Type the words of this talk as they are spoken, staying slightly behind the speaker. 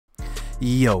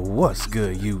Yo, what's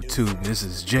good, YouTube? This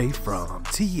is Jay from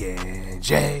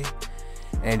Ncaa,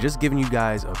 and just giving you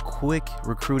guys a quick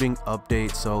recruiting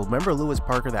update. So remember Lewis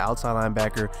Parker, the outside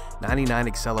linebacker, 99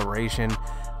 acceleration.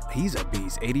 He's a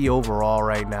beast, 80 overall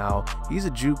right now. He's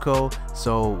a JUCO,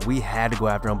 so we had to go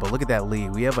after him. But look at that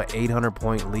lead. We have an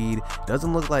 800-point lead.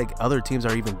 Doesn't look like other teams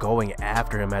are even going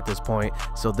after him at this point.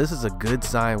 So this is a good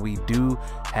sign. We do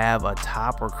have a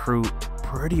top recruit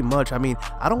pretty much. I mean,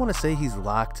 I don't want to say he's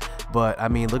locked, but I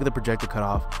mean, look at the projected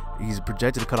cutoff. He's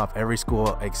projected to cut off every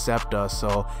school except us,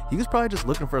 so he was probably just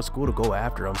looking for a school to go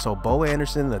after him. So Bo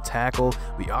Anderson, the tackle,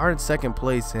 we are in second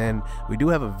place, and we do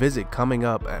have a visit coming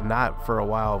up, not for a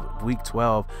while, week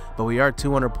 12, but we are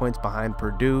 200 points behind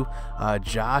Purdue.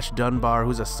 Josh Dunbar,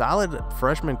 who's a solid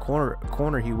freshman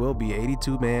corner, he will be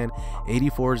 82 man,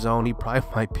 84 zone. He probably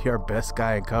might be our best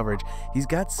guy in coverage. He's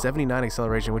got 79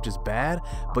 acceleration, which is bad,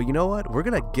 but you know what? We're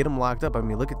gonna get him locked up. I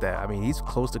mean, look at that. I mean, he's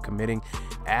close to committing.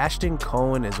 Ashton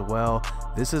Cohen as well.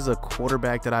 This is a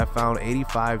quarterback that I found,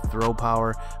 85 throw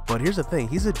power. But here's the thing,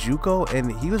 he's a JUCO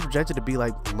and he was projected to be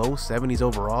like low 70s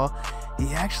overall.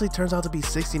 He actually turns out to be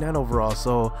 69 overall.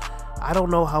 So I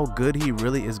don't know how good he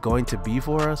really is going to be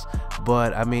for us,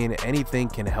 but I mean, anything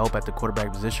can help at the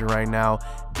quarterback position right now.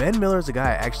 Ben Miller is a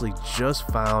guy I actually just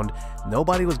found.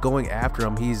 Nobody was going after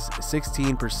him. He's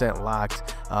 16%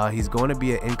 locked. He's going to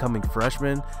be an incoming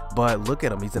freshman, but look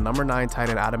at him. He's the number 9 tight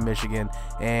end out of Michigan,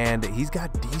 and he's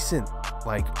got decent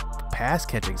like pass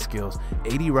catching skills.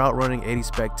 80 route running, 80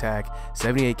 spec tack,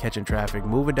 78 catching traffic.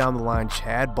 Moving down the line,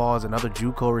 Chad Baugh is another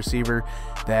JUCO receiver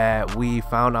that we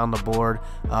found on the board.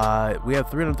 We have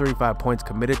 335 points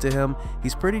committed to him.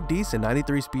 He's pretty decent,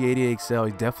 93 speed, 88 excel.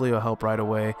 He definitely will help right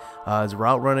away. His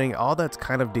route running, all that's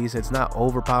kind of decent. It's not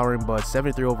overpowering, but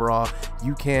 73 overall.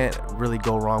 You can't really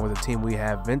go wrong with the team we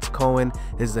have. Vince Cohen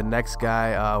is the next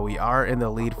guy. We are in the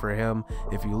lead for him.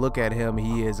 If you look at him,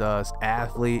 he is an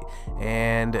athlete,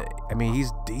 and I mean,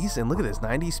 he's decent. Look at this,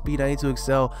 90 speed, 92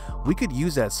 excel. We could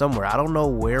use that somewhere. I don't know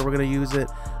where we're gonna use it,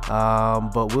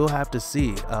 but we'll have to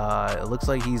see. It looks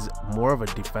like he's more of a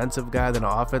defensive guy than an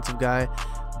offensive guy,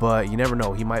 but you never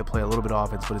know. He might play a little bit of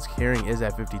offense, but his carrying is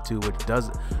at 52, which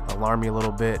does alarm me a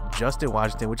little bit. Justin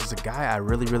Washington, which is a guy I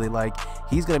really like.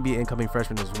 He's going to be an incoming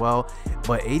freshman as well,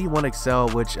 but 81 excel,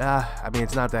 which I mean,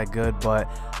 it's not that good, but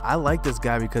I like this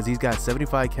guy because he's got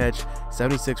 75 catch,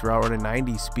 76 route running,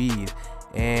 90 speed,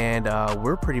 and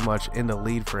we're pretty much in the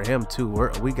lead for him too.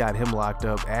 We got him locked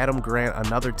up. Adam Grant,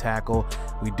 another tackle.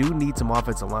 We do need some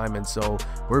offensive linemen, so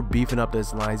we're beefing up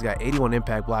this line. He's got 81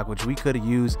 impact block, which we could have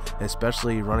used,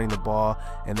 especially running the ball.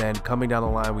 And then coming down the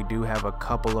line, we do have a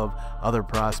couple of other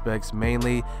prospects,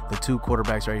 mainly the 2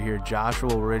 quarterbacks right here,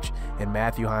 Joshua Rich and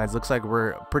Matthew Hines. Looks like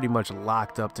we're pretty much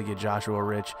locked up to get Joshua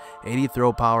Rich. 80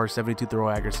 throw power, 72 throw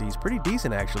accuracy. He's pretty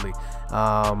decent actually.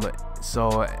 And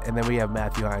then we have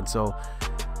Matthew Hines. So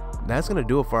that's going to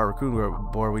do it for our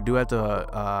recruiting board. We do have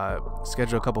to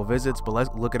schedule a couple visits, but let's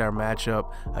look at our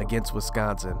matchup against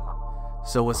Wisconsin.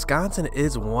 So Wisconsin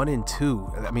is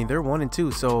 1-2. I mean, they're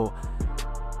 1-2. So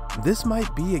this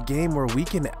might be a game where we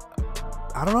can,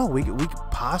 I don't know, we could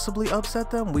possibly upset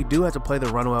them. We do have to play the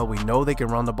run well. We know they can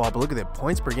run the ball, but look at it.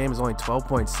 Points per game is only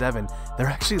 12.7. They're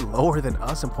actually lower than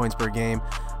us in points per game.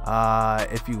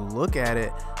 If you look at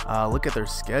it, look at their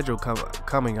schedule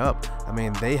coming up. I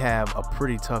mean, they have a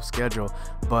pretty tough schedule,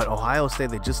 but Ohio State,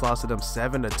 they just lost to them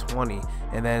 7-20,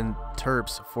 and then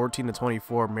Terps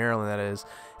 14-24, Maryland that is,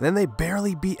 and then they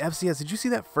barely beat FCS. Did you see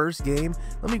that first game?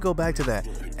 Let me go back to that.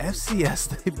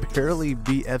 FCS, they barely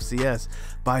beat FCS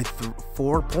by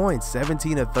 4 points,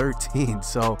 17-13.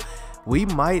 So we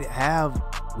might have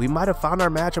found our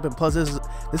matchup, and plus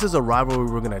this is a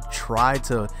rivalry we're gonna try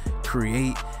to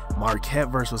create. Marquette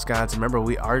versus Wisconsin. Remember,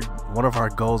 one of our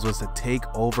goals was to take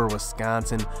over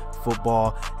Wisconsin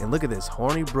football, and look at this,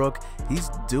 Hornibrook, he's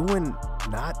doing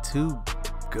not too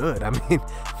good. I mean,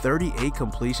 38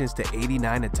 completions to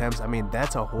 89 attempts. I mean,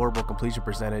 that's a horrible completion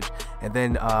percentage. And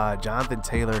then Jonathan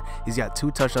Taylor, he's got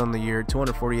 2 touchdowns in the year,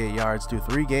 248 yards through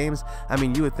 3 games. I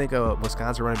mean, you would think a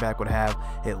Wisconsin running back would have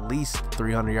at least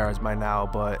 300 yards by now,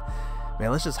 but man,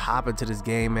 let's just hop into this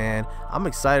game, man. I'm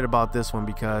excited about this one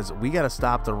because we got to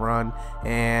stop the run,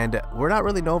 and we're not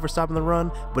really known for stopping the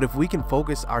run, but if we can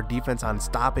focus our defense on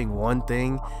stopping one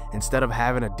thing instead of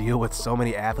having to deal with so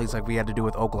many athletes like we had to do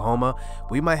with Oklahoma,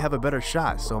 we might have a better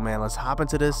shot. So man, let's hop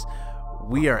into this.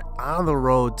 We are on the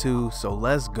road too, so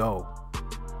let's go.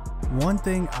 One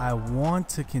thing I want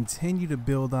to continue to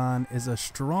build on is a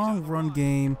strong run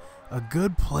game, a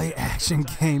good play action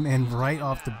game, and right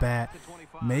off the bat,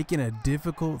 making a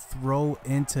difficult throw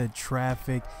into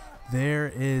traffic. There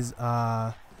is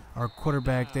our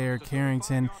quarterback there,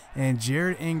 Carrington, and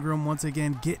Jared Ingram once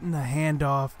again getting the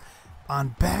handoff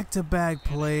on back-to-back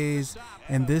plays,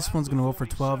 and this one's going to go for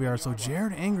 12 yards. So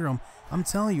Jared Ingram, I'm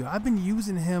telling you, I've been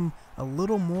using him a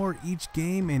little more each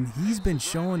game, and he's been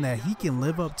showing that he can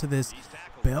live up to this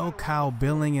bell cow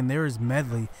billing. And there is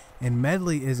Medley, and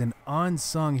Medley is an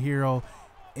unsung hero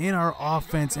in our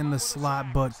offense in the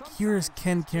slot, but here's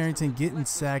Ken Carrington getting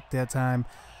sacked that time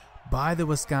by the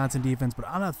Wisconsin defense. But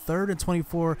on a 3rd and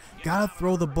 24, gotta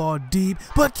throw the ball deep,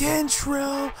 but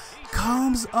Cantrell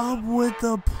comes up with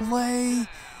the play,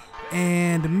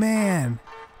 and man,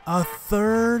 a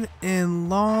 3rd and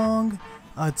long,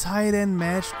 a tight end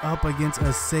matched up against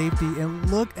a safety, and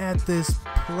look at this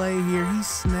play here. He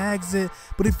snags it,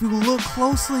 but if you look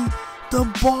closely, the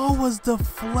ball was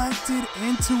deflected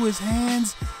into his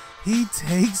hands. He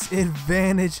takes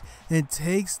advantage and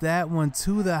takes that one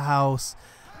to the house.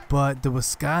 But the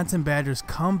Wisconsin Badgers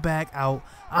come back out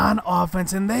on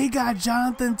offense, and they got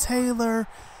Jonathan Taylor,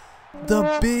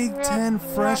 the Big Ten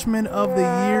Freshman of the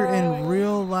Year in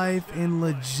real life and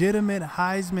legitimate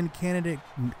Heisman candidate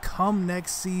come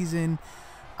next season.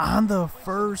 On the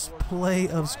first play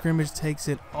of scrimmage, takes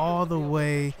it all the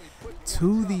way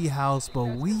to the house, but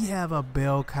we have a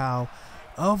bell cow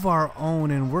of our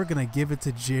own, and we're going to give it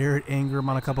to Jared Ingram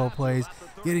on a couple of plays,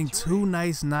 getting 2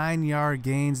 nice 9-yard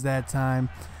gains that time.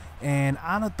 And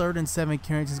on a 3rd and 7,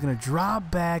 Carrington's going to drop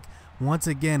back once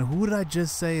again. Who did I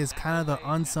just say is kind of the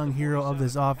unsung hero of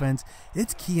this offense?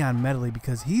 It's Keon Medley,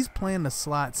 because he's playing the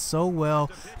slot so well.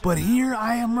 But here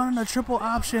I am running a triple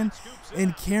option,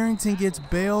 and Carrington gets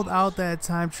bailed out that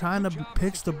time trying to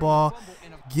pitch the ball,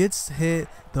 gets hit,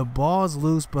 the ball's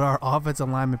loose, but our offensive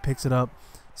lineman picks it up.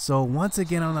 So once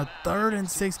again on a 3rd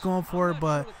and 6 going for it,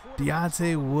 but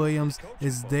Deontay Williams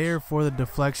is there for the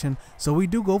deflection. So we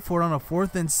do go for it on a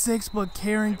 4th and 6, but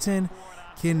Carrington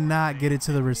cannot get it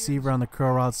to the receiver on the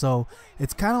curl route. So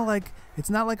it's kind of like, it's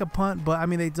not like a punt, but I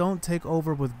mean, they don't take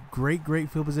over with great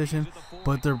field position,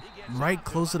 but they're right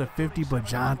close to the 50. But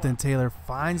Jonathan Taylor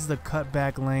finds the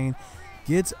cutback lane,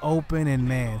 gets open, and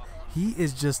man, he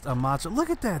is just a monster. Look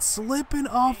at that, slipping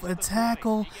off a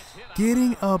tackle,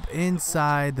 getting up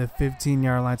inside the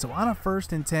 15-yard line. So on a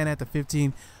 1st and 10 at the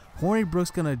 15,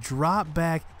 Hornibrook's going to drop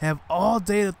back, have all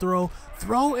day to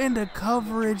throw into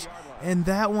coverage, and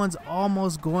that one's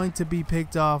almost going to be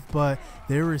picked off, but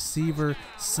their receiver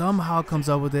somehow comes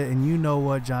up with it. And you know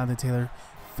what, Jonathan Taylor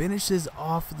finishes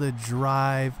off the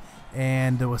drive,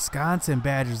 and the Wisconsin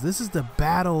Badgers, this is the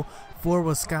battle for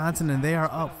Wisconsin, and they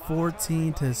are up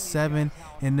 14-7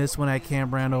 in this one at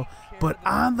Camp Randall. But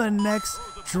on the next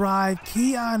drive,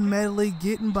 Keon Medley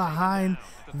getting behind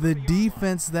the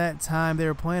defense that time. They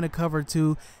were playing a cover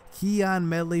 2. Keon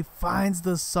Medley finds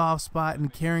the soft spot,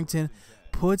 and Carrington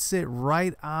puts it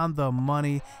right on the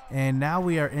money, and now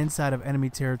we are inside of enemy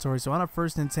territory. So on a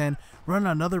 1st and 10, run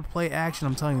another play action.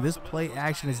 I'm telling you, this play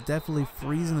action is definitely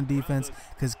freezing the defense,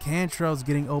 because Cantrell's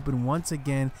getting open once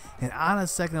again. And on a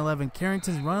 2nd and 11,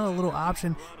 Carrington's running a little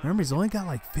option. Remember, he's only got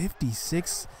like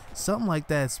 56, something like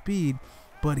that speed,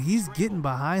 but he's getting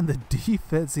behind the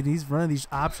defense, and he's running these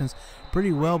options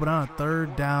pretty well. But on a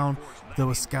 3rd down, the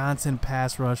Wisconsin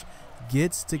pass rush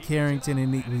gets to Carrington,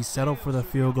 and we settle for the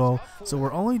field goal. So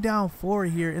we're only down 4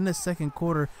 here in the 2nd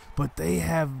quarter, but they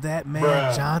have that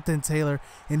man, Jonathan Taylor,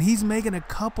 and he's making a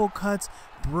couple cuts,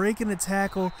 breaking the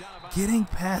tackle, getting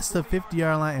past the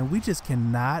 50-yard line, and we just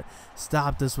cannot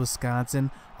stop this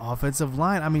Wisconsin offensive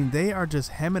line. I mean, they are just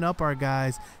hemming up our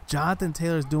guys. Jonathan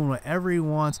Taylor's doing whatever he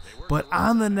wants, but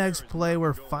on the next play,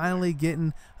 we're finally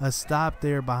getting a stop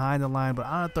there behind the line. But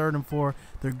on a 3rd and 4,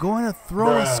 they're going to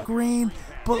throw a screen,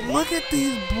 but look at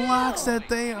these blocks that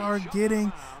they are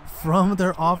getting from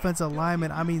their offensive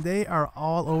linemen. I mean, they are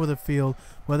all over the field,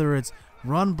 whether it's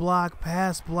run block,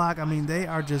 pass block. I mean, they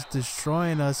are just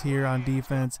destroying us here on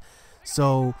defense.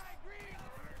 So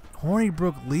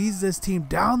Hornibrook leads this team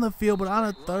down the field, but on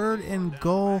a 3rd and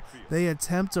goal, they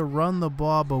attempt to run the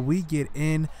ball, but we get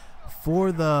in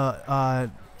for the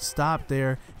stop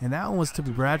there, and that one was to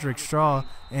Bradrick Straw,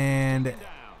 and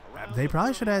they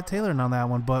probably should have had Taylor on that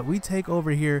one, but we take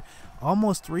over here.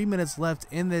 Almost 3 minutes left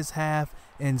in this half,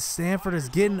 and Stanford is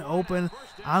getting open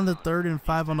on the 3rd and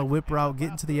 5 on the whip route,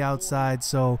 getting to the outside.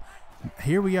 So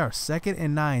here we are, 2nd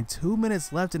and 9, 2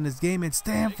 minutes left in this game, and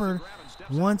Stanford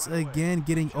once again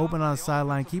getting open on the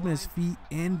sideline, keeping his feet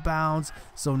in bounds.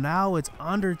 So now it's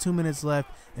under 2 minutes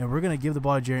left, and we're going to give the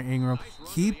ball to Jared Ingram.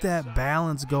 Keep that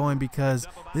balance going, because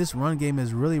this run game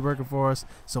is really working for us.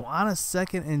 So on a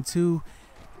 2nd and 2,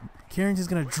 Carrington's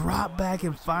going to drop back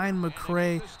and find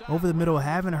McCray over the middle.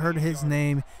 Haven't heard his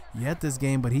name yet this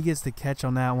game, but he gets the catch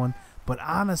on that one. but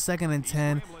on a 2nd and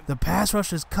 10, the pass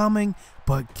rush is coming,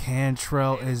 but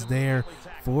Cantrell is there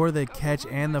for the catch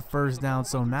and the first down.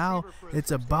 So now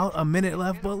it's about a minute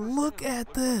left, but look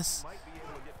at this.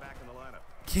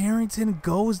 Carrington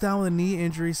goes down with a knee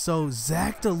injury, so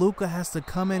Zach DeLuca has to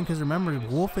come in because remember,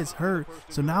 Wolf is hurt.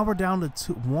 So now we're down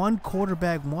to one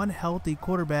quarterback, one healthy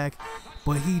quarterback,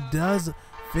 but he does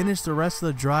finish the rest of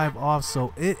the drive off.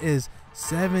 So it is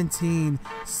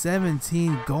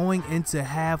 17-17 going into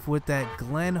half with that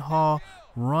Glenn Hall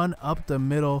run up the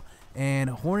middle, and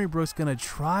Hornibrook's going to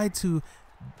try to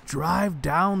drive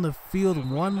down the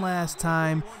field one last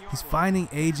time. He's finding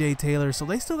AJ Taylor, so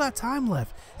they still got time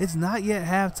left. It's not yet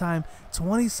halftime.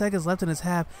 20 seconds left in his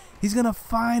half. He's gonna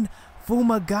find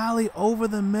Fumagalli over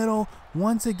the middle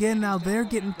once again. Now they're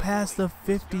getting past the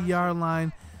 50-yard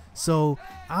line. So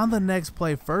on the next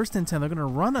play, 1st and 10, they're gonna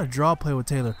run a draw play with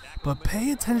Taylor, but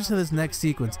pay attention to this next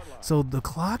sequence. So the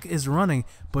clock is running,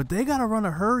 but they gotta run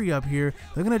a hurry up here.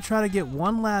 They're gonna try to get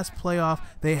one last play off.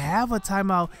 They have a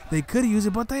timeout. They could use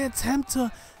it, but they attempt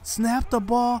to snap the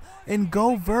ball and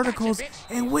go verticals,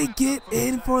 and we get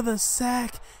in for the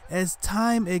sack as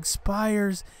time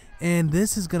expires. And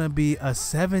this is gonna be a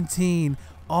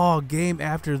 17-all game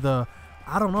after the,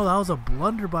 I don't know, that was a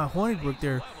blunder by Hornibrook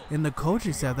there in the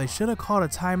coaching staff. They should have called a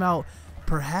timeout,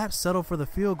 perhaps settle for the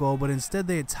field goal, but instead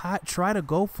they try to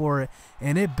go for it,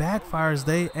 and it backfires.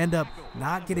 They end up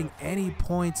not getting any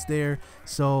points there.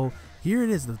 So here it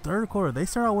is, the 3rd quarter. They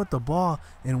start out with the ball,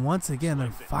 and once again they're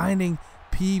finding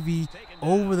PV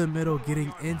over the middle,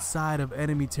 getting inside of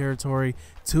enemy territory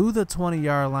to the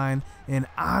 20-yard line, and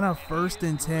on a 1st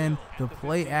and 10, the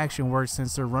play action works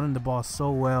since they're running the ball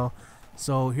so well.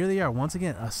 So here they are, once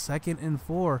again, a 2nd and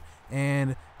 4,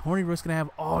 and Hornibrook's going to have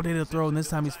all day to throw, and this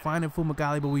time he's finding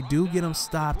Fumagalli, but we do get him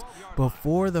stopped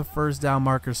before the first down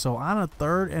marker. So on a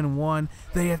 3rd and 1,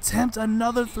 they attempt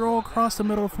another throw across the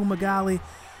middle of Fumagalli,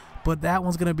 but that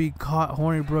one's going to be caught.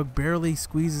 Hornibrook barely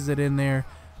squeezes it in there.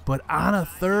 But on a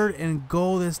 3rd and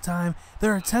goal this time,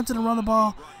 they're attempting to run the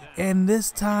ball, and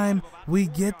this time we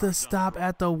get the stop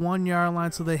at the 1-yard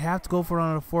line, so they have to go for it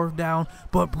on a 4th down.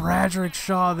 But Bradrick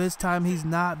Shaw, this time he's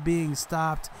not being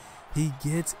stopped. He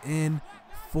gets in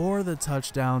for the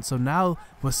touchdown. So now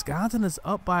Wisconsin is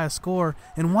up by a score,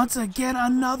 and once again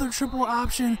another triple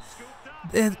option.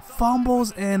 It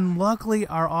fumbles, and luckily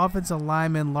our offensive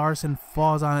lineman Larson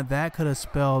falls on it. That could have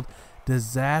spelled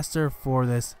disaster for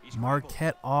this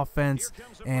Marquette offense.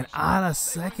 And on a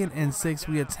 2nd and 6,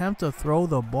 we attempt to throw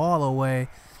the ball away,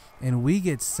 and we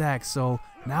get sacked. So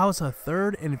now it's a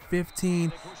 3rd and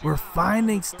 15. We're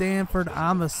finding Stanford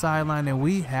on the sideline, and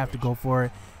we have to go for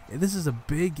it. This is a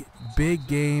big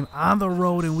game on the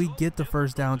road, and we get the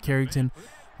first down. Carrington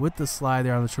with the slide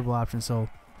there on the triple option. So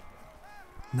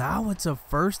now it's a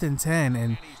 1st and 10,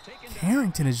 and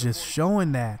Carrington is just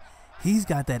showing that he's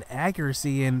got that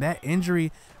accuracy, and that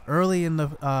injury early in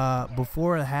the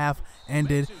before the half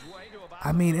ended,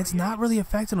 I mean, it's not really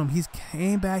affecting him. He's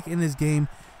came back in this game,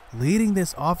 leading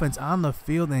this offense on the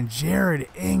field, and Jared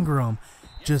Ingram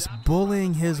just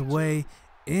bullying his way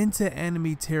into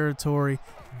enemy territory,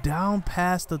 down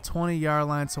past the 20-yard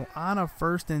line. So on a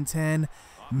 1st and 10,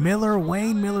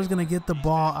 Wayne Miller's gonna get the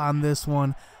ball on this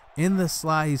one. In the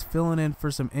slot, he's filling in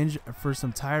for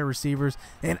some tired receivers,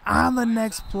 and on the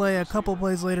next play, a couple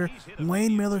plays later,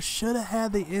 Wayne Miller should have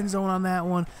had the end zone on that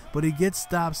one, but he gets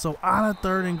stopped. So on a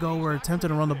 3rd and goal, we're attempting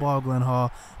to run the ball, Glenn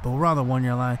Hall, but we're on the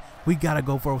 1-yard line. We gotta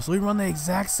go for it. So we run the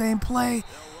exact same play,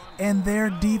 and their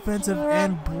defensive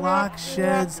end block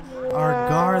sheds our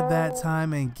guard that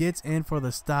time and gets in for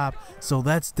the stop. So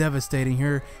that's devastating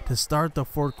here to start the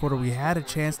 4th quarter. We had a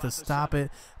chance to stop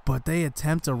it, but they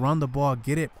attempt to run the ball,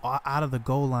 get it out of the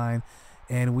goal line,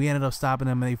 and we ended up stopping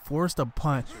them, and they forced a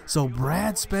punt. So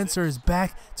Brad Spencer is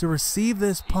back to receive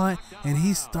this punt, and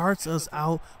he starts us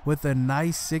out with a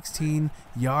nice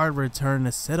 16-yard return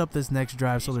to set up this next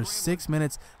drive. So there's 6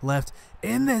 minutes left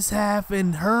in this half,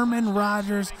 and Herman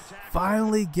Rogers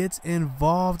finally gets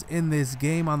involved in this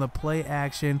game on the play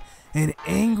action, and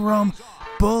Ingram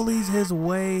bullies his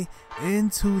way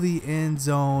into the end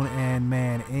zone, and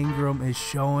man, Ingram is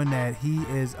showing that he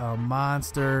is a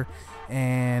monster,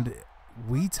 and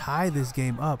we tie this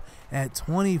game up at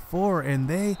 24, and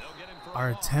they are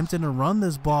attempting to run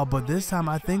this ball, but this time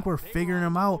I think we're figuring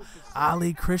them out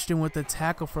Ali Christian with the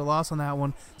tackle for loss on that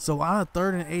one. So on a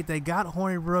 3rd and 8, they got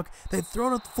Hornibrook. They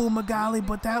throw to Fumagalli,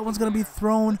 but that one's going to be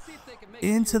thrown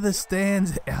into the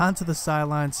stands, onto the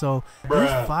sideline. So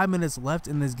there's 5 minutes left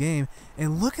in this game,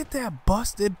 and look at that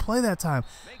busted play that time.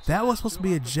 That was supposed to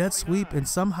be a jet sweep, and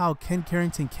somehow Ken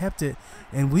Carrington kept it,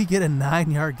 and we get a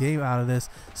 9-yard game out of this.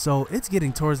 So it's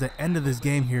getting towards the end of this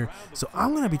game here, so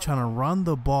I'm going to be trying to run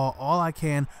the ball all I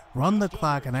can, run the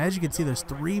clock, and as you can see, there's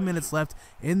 3 minutes left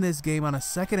in this game on a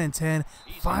 2nd and 10,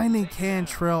 finding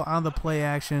Cantrell on the play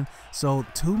action. So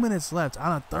 2 minutes left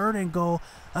on a 3rd and goal,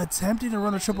 attempting to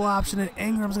run a triple option, and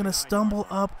Ingram's going to stumble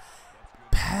up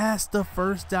past the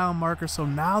first down marker. So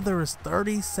now there is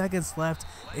 30 seconds left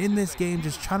in this game,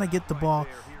 just trying to get the ball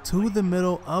to the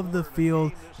middle of the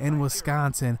field, and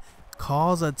Wisconsin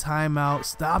calls a timeout,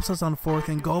 stops us on 4th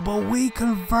and goal, but we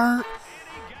convert,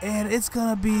 and it's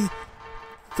going to be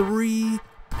 3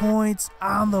 points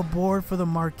on the board for the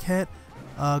Marquette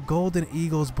Golden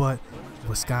Eagles. But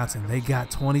Wisconsin, they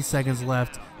got 20 seconds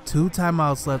left, 2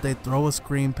 timeouts left. They throw a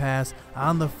screen pass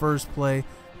on the first play.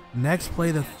 Next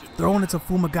play, they're throwing it to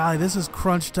Fumagalli. This is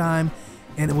crunch time,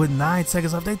 and with 9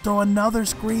 seconds left, they throw another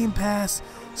screen pass.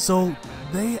 So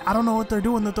I don't know what they're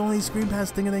doing. They're throwing these screen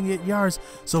passes thinking they can get yards.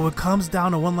 So it comes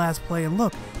down to one last play, and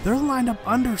look, they're lined up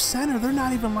under center. They're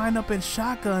not even lined up in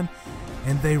shotgun,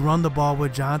 and they run the ball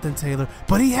with Jonathan Taylor,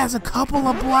 but he has a couple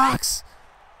of blocks.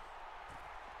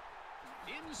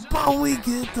 But we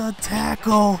get the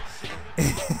tackle,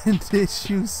 and did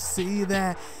you see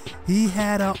that? He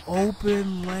had an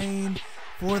open lane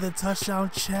for the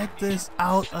touchdown. Check this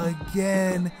out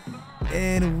again,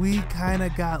 and we kind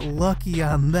of got lucky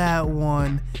on that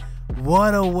one.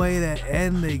 What a way to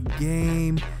end the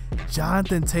game.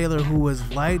 Jonathan Taylor, who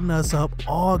was lighting us up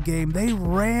all game, they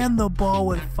ran the ball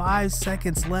with 5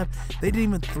 seconds left. They didn't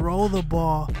even throw the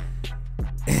ball,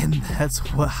 and that's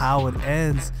how it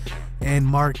ends. And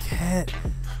Marquette,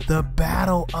 the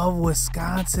Battle of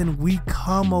Wisconsin, we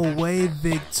come away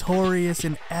victorious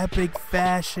in epic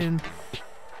fashion.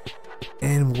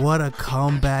 And what a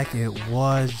comeback it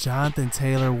was. Jonathan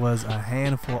Taylor was a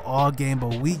handful all game,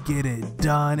 but we get it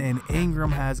done, and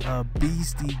Ingram has a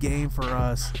beastie game for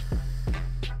us.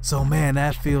 So man,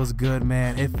 that feels good,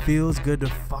 man. It feels good to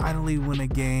finally win a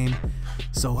game.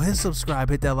 So hit subscribe,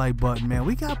 hit that like button, man.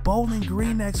 We got Bowling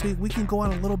Green next week. We can go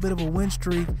on a little bit of a win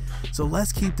streak. So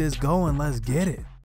let's keep this going. Let's get it.